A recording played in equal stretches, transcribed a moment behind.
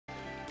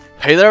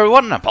Hey there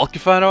everyone, I'm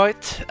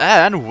Atwight,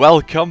 and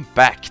welcome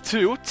back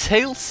to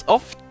Tales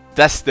of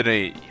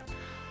Destiny.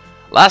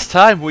 Last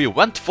time we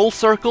went full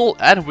circle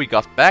and we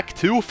got back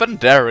to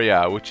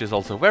Phandaria, which is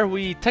also where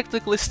we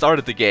technically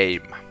started the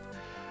game.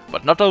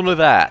 But not only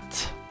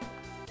that,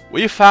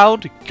 we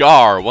found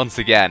Garr once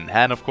again,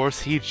 and of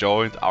course he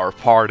joined our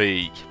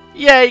party.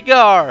 Yay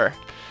Garr!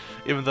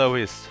 Even though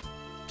he's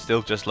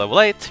still just level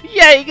 8,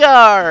 yay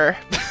Garr!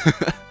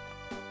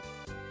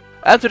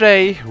 And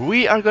today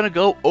we are gonna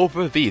go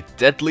over the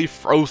deadly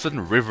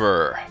frozen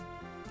river,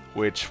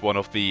 which one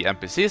of the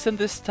NPCs in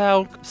this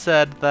town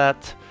said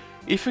that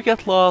if you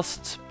get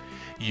lost,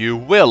 you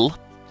will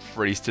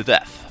freeze to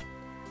death.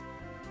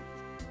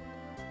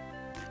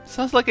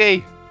 Sounds like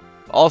a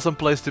awesome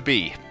place to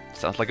be.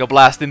 Sounds like a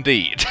blast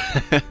indeed.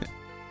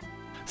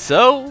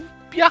 So,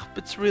 yeah,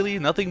 it's really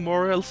nothing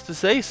more else to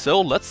say,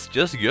 so let's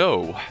just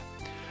go.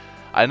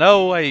 I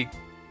know I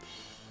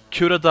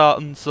could have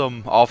done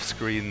some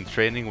off-screen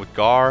training with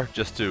Garr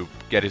just to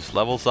get his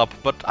levels up,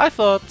 but I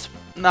thought,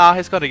 nah,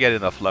 he's gonna get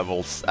enough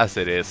levels as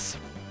it is,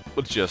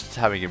 with just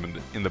having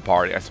him in the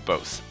party, I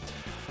suppose.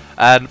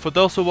 And for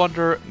those who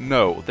wonder,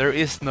 no, there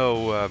is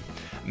no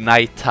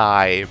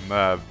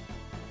nighttime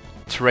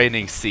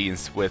training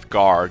scenes with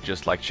Garr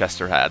just like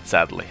Chester had,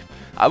 sadly.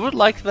 I would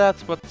like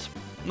that, but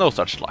no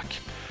such luck.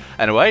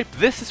 Anyway,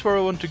 this is where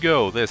I want to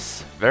go,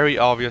 this very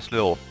obvious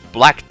little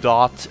black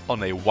dot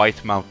on a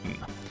white mountain.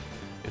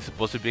 It's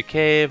supposed to be a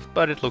cave,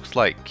 but it looks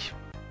like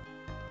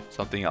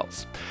something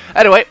else.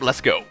 Anyway,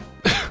 let's go.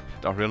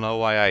 Don't really know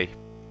why I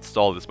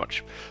stalled this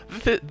much.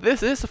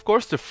 This is, of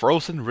course, the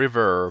frozen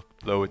river.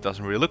 Though it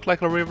doesn't really look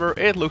like a river,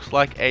 it looks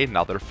like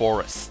another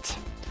forest.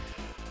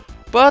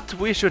 But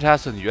we should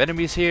have some new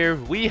enemies here.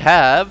 We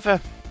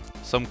have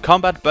some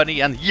combat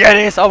bunny and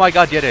yetis! Oh my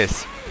god,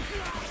 yetis!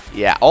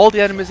 Yeah, all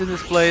the enemies in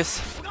this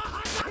place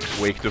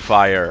weak to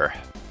fire.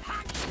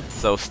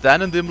 So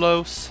Stahn and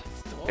Dymlos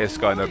is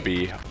gonna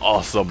be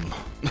awesome.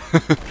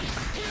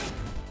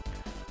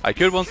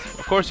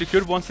 Of course you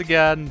could once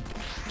again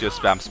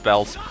just spam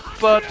spells,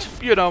 but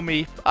you know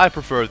me, I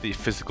prefer the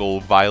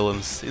physical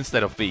violence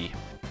instead of the,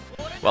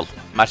 well,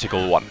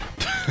 magical one.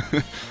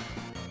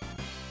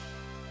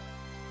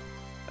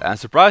 And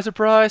surprise,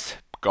 surprise,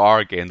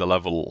 Garr gained a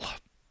level.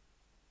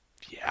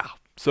 Yeah,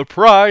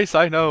 surprise,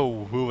 I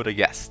know, who would have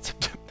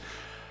guessed.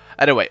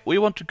 Anyway, we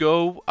want to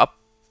go up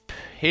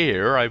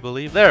here, I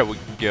believe. There we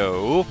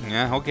go.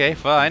 Yeah, okay,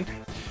 fine.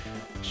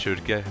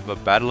 Should get a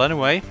battle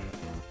anyway.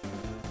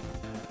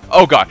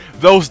 Oh god,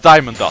 those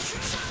diamond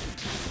dusts.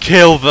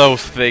 Kill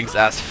those things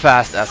as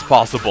fast as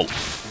possible.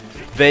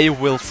 They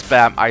will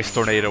spam Ice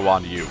Tornado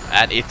on you,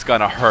 and it's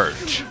gonna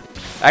hurt.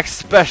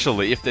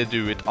 Especially if they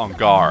do it on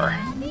Garr.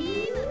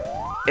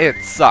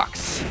 It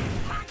sucks.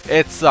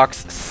 It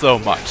sucks so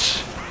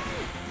much.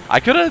 I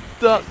could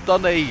have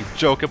done a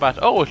joke about,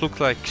 oh, it looks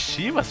like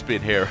Shiva's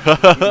been here,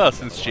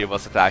 since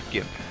Shiva's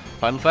attacking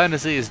Final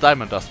Fantasy is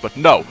Diamond Dust, but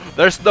no,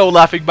 there's no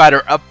laughing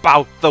matter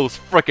about those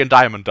frickin'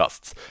 Diamond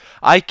Dusts.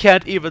 I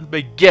can't even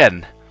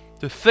begin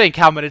to think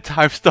how many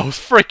times those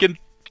frickin'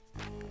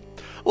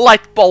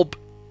 light bulb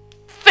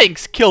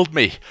things killed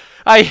me.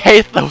 I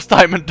hate those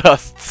Diamond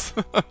Dusts.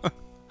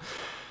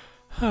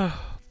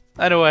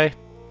 Anyway,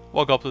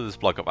 walk up to this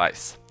block of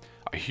ice.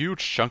 A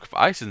huge chunk of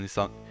ice is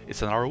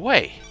in our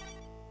way.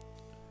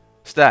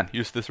 Stahn,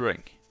 use this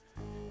ring.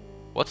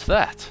 What's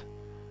that?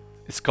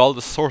 It's called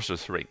the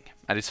Sorcerer's Ring,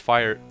 and it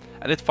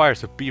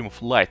fires a beam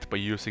of light by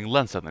using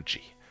lens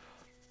energy.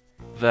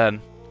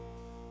 Then,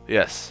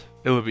 yes,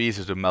 it will be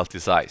easier to melt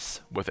this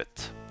ice with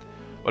it.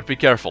 But be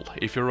careful,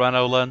 if you run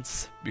out of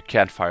lens, you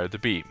can't fire the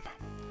beam.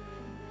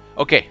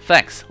 Okay,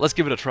 thanks, let's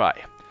give it a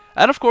try.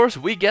 And of course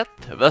we get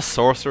the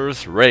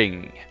Sorcerer's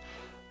Ring.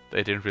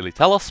 They didn't really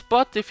tell us,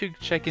 but if you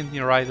check in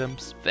your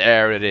items,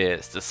 there it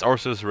is, the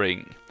Sorcerer's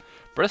Ring.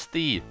 Press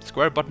the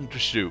square button to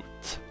shoot,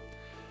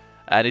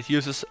 and it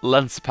uses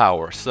lens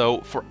power, so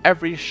for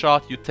every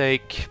shot you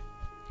take,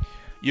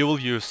 you will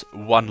use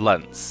one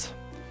lens.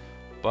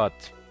 But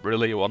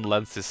really, one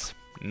lens is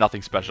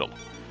nothing special.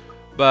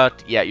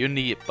 But yeah,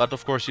 but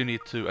of course you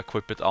need to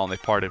equip it on a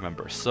party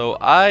member, so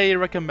I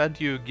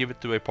recommend you give it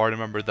to a party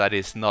member that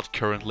is not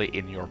currently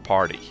in your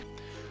party.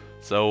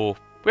 So,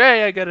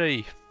 yeah,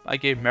 I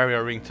gave Mary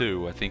a ring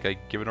too. I think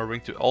I've given a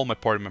ring to all my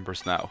party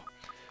members now.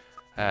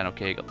 And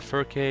okay, got the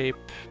fur cape.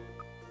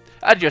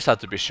 I just had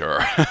to be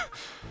sure.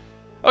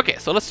 Okay,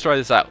 so let's try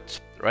this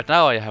out. Right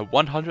now I have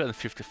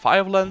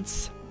 155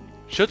 lens.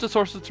 Shoot the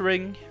Sorcerer's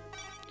Ring.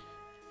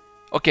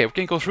 Okay, we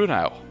can go through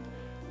now.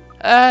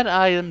 And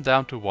I am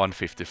down to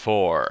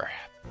 154.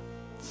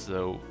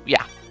 So,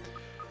 yeah.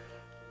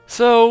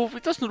 So,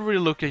 it doesn't really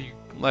look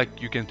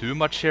like you can do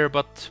much here,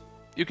 but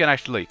you can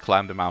actually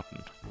climb the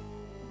mountain.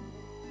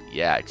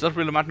 Yeah, it's not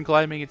really mountain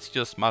climbing, it's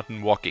just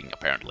mountain walking,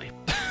 apparently.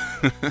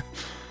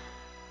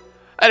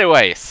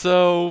 Anyway,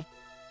 so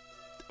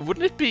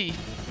wouldn't it be?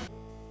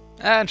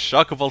 And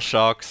shock of all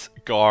shocks,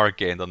 Garr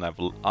gained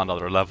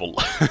another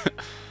level.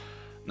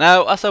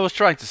 Now, as I was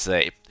trying to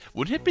say,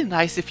 wouldn't it be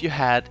nice if you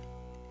had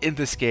in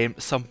this game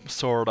some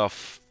sort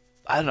of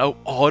I don't know,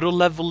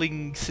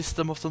 auto-leveling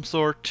system of some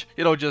sort.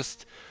 You know,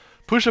 just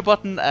push a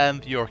button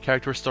and your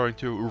character is starting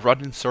to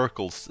run in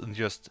circles and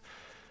just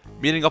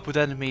meeting up with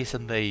enemies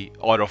and they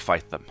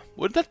auto-fight them.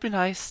 Wouldn't that be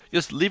nice?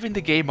 Just leaving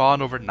the game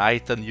on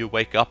overnight and you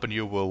wake up and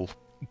you will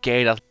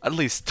gain at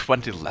least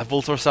 20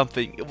 levels or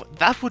something.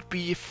 That would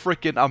be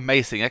freaking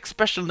amazing,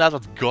 especially now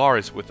that Garr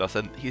is with us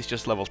and he's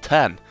just level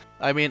 10.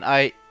 I mean,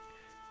 I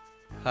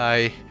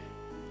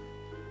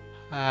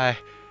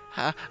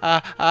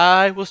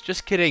was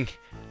just kidding.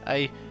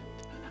 I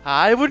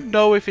wouldn't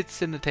know if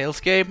it's in the Tales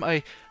game.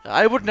 I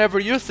would never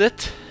use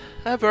it.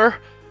 Ever.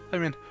 I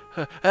mean,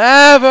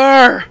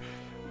 ever!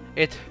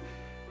 It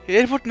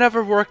would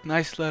never work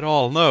nicely at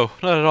all. No,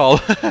 not at all.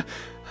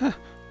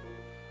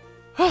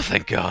 Oh,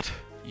 thank God.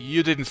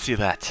 You didn't see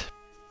that.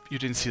 You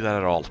didn't see that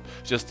at all.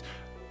 Just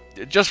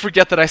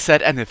forget that I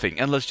said anything,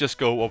 and let's just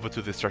go over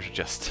to this treasure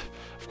chest.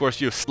 Of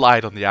course, you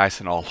slide on the ice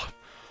and all.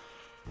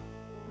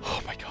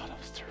 Oh my God, that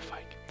was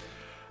terrifying.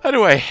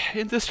 Anyway,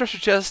 in this treasure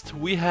chest,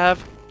 we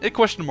have a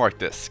question mark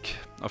disc.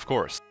 Of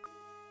course.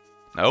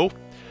 No?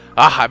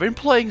 I've been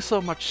playing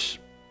so much,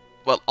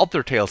 well,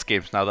 other Tales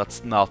games now,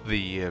 that's not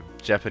the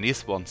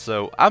Japanese one,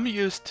 so I'm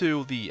used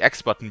to the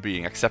X button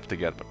being accept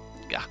again, but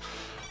yeah.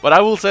 But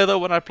I will say though,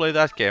 when I play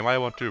that game, I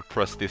want to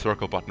press the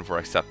circle button for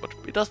accept, but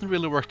it doesn't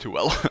really work too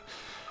well.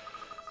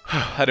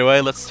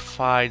 Anyway, let's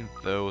find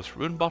those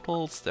rune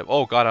bottles.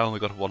 Oh God, I only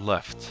got one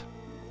left.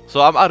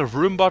 So I'm out of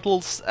rune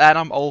bottles, and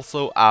I'm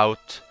also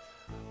out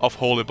of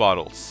holy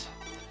bottles.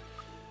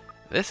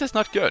 This is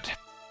not good.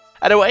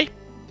 Anyway,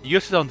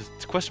 use it on the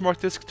question mark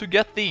disc to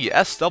get the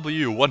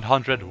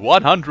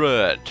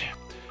SW100,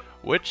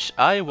 which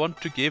I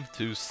want to give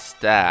to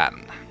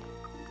Stahn.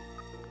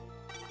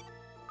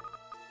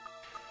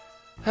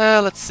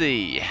 Let's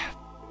see.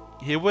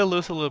 He will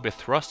lose a little bit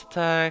thrust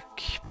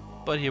attack,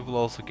 but he will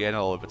also gain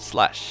a little bit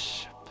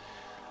slash.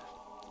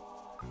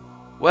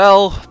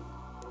 Well,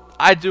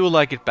 I do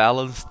like it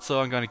balanced, so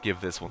I'm gonna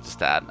give this one to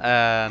Stahn.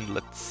 And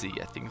let's see,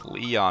 I think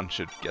Leon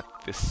should get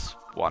this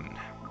one.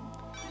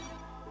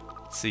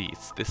 Let's see,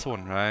 it's this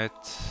one, right?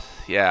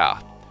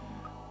 Yeah.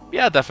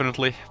 Yeah,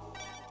 definitely.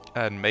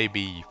 And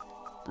maybe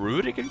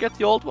Rutee can get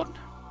the old one?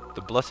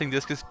 The blessing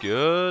disc is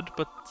good,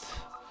 but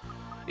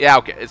yeah,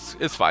 okay,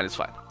 it's fine, it's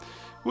fine.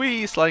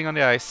 Whee, sliding on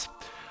the ice.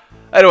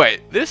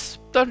 Anyway, this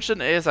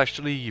dungeon is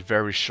actually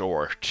very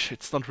short.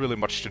 It's not really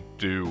much to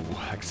do,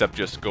 except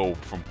just go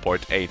from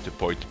point A to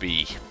point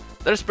B.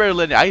 There's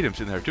barely any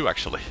items in there too,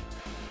 actually.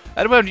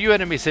 And we have new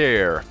enemies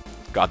here.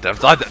 Goddamn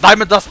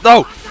diamond dust,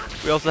 no!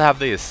 We also have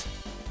these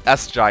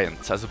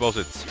S-giants. I suppose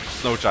it's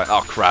snow giant.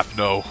 Oh crap,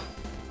 no.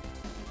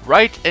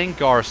 Right in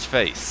Garr's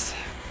face.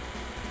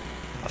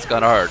 That's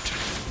gonna hurt.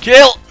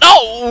 Kill!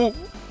 No!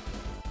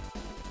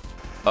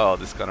 Oh,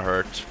 this is gonna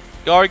hurt.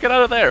 Garr, get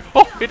out of there!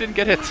 Oh, he didn't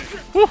get hit.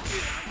 Woo.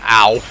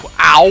 Ow!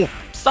 Ow!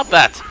 Stop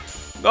that!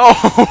 No!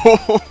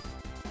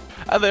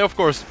 And they, of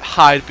course,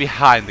 hide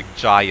behind the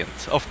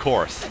giant. Of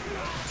course.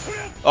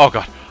 Oh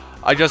god.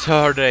 I just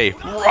heard a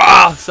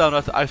rah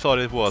sound. I thought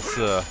it was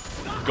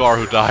Garr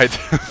who died.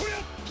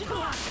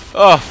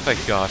 Oh,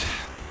 thank god.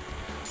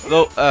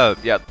 Though,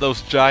 yeah,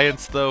 those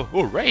giants, though.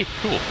 Oh, Ray!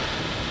 Cool.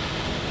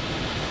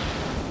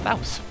 That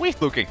was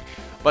sweet looking.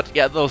 But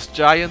yeah, those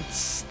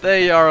giants,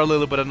 they are a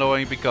little bit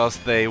annoying because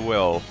they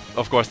will,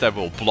 of course, they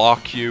will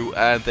block you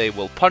and they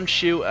will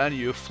punch you and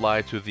you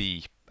fly to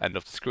the end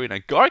of the screen.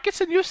 And Garr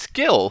gets a new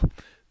skill.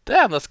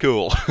 Damn, that's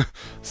cool.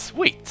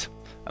 Sweet.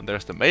 And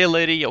there's the May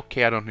lady.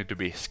 Okay, I don't need to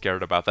be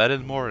scared about that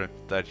anymore.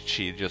 That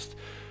she just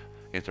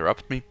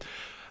interrupted me.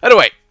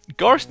 Anyway,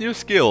 Garr's new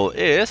skill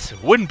is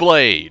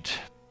Windblade.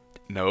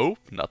 No,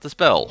 not the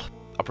spell.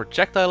 A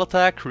projectile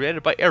attack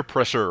created by air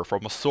pressure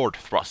from a sword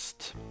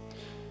thrust.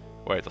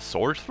 Wait, a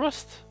sword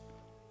thrust?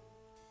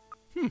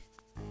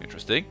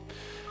 Interesting.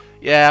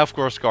 Yeah, of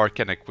course Garr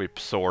can equip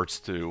swords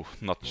too,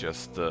 not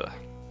just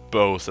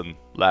bows and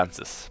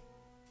lances.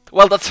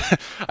 Well, that's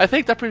I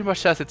think that pretty much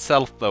says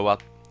itself though,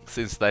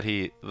 since that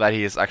he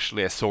is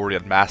actually a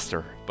Swordian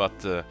master.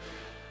 But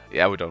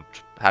yeah, we don't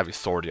have his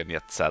Swordian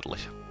yet, sadly.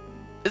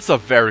 It's a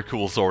very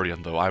cool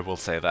Swordian though, I will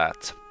say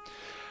that.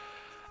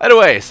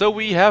 Anyway, so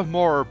we have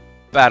more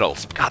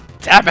battles. God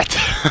damn it!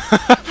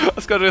 I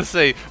was gonna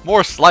say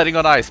more sliding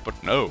on ice,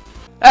 but no.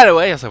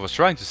 Anyway, as I was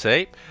trying to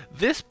say,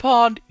 this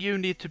pond you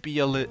need to be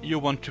you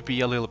want to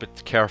be a little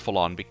bit careful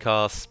on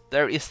because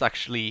there is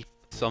actually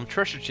some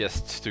treasure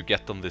chests to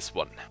get on this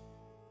one.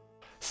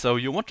 So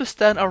you want to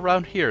stand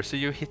around here so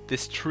you hit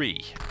this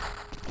tree.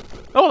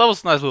 Oh, that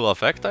was a nice little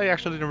effect. I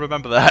actually didn't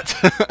remember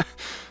that.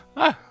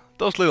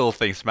 Those little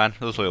things, man.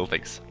 Those little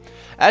things.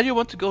 And you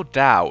want to go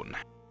down.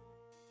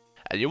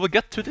 And you will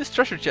get to this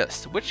treasure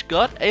chest, which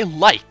got a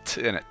light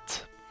in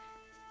it.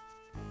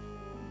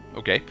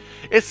 Okay,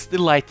 it's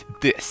the light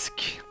disc,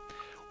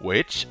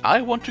 which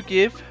I want to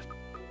give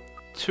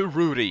to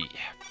Rutee.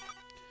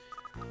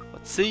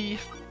 Let's see.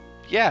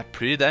 Yeah,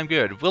 pretty damn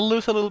good. We'll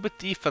lose a little bit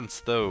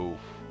defense though,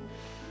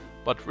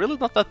 but really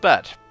not that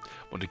bad.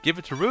 Want to give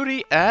it to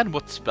Rutee, and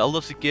what spell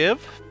does it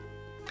give?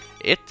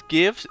 It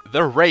gives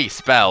the Ray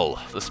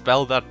spell, the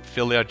spell that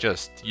Philia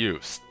just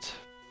used.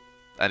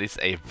 and it's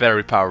a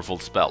very powerful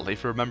spell.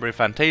 If you remember in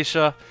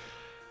Fantasia,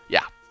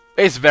 yeah,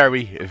 it's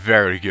very,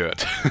 very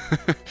good.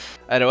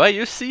 Anyway,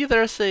 you see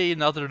there's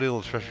another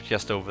little treasure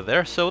chest over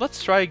there, so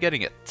let's try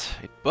getting it.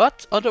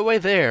 But on the way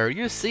there,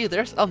 you see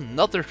there's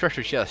another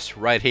treasure chest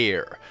right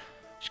here.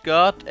 It's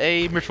got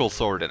a Mythril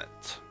sword in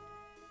it.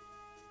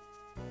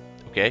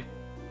 Okay,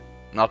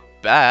 not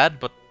bad,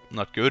 but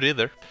not good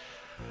either.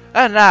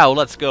 And now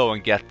let's go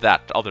and get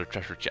that other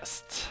treasure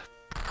chest.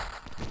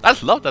 I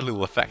love that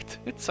little effect.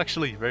 It's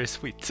actually very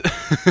sweet.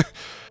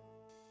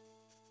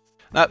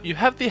 Now, you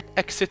have the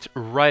exit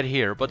right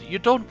here, but you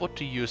don't want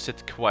to use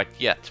it quite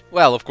yet.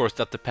 Well, of course,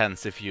 that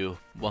depends if you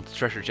want the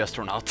treasure chest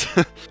or not.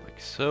 Like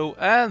so,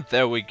 and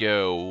there we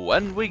go.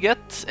 And we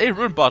get a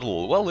rune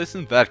bottle. Well,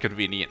 isn't that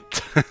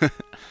convenient?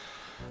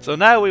 So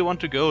now we want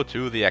to go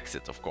to the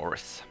exit, of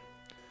course.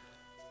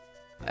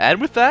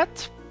 And with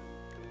that,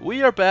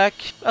 we are back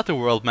at the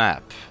world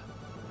map.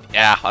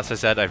 Yeah, as I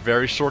said, a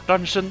very short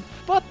dungeon,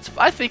 but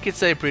I think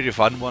it's a pretty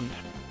fun one.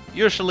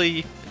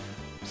 Usually,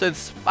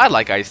 since I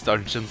like ice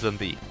dungeons and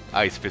the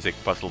ice physics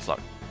puzzles are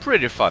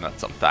pretty fun at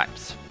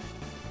sometimes.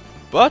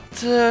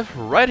 But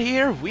right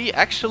here we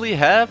actually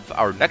have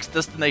our next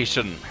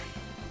destination.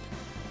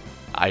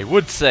 I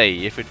would say,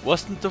 if it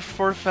wasn't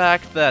for the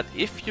fact that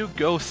if you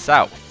go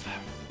south,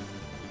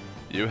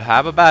 you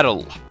have a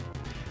battle.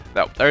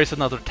 No, there is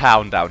another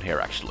town down here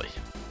actually.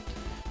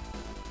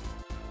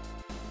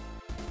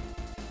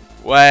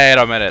 Wait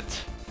a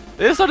minute.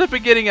 These are the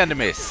beginning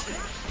enemies.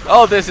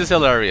 Oh, this is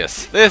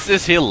hilarious. This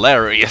is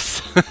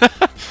hilarious.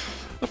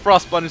 The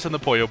frost bunnies and the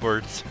poyo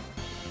birds.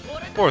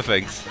 Poor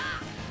things.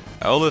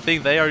 The only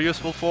thing they are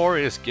useful for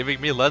is giving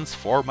me lens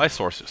for my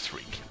sorcerer's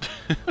ring.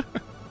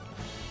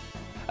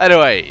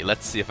 Anyway,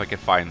 let's see if I can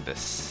find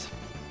this.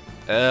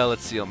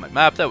 Let's see on my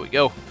map. There we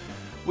go.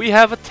 We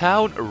have a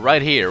town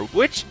right here,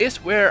 which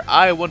is where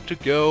I want to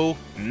go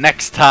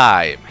next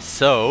time.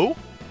 So,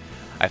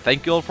 I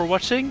thank you all for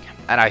watching,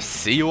 and I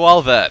see you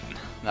all then.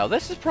 Now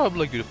this is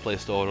probably a good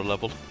place to auto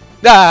level.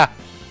 Ah!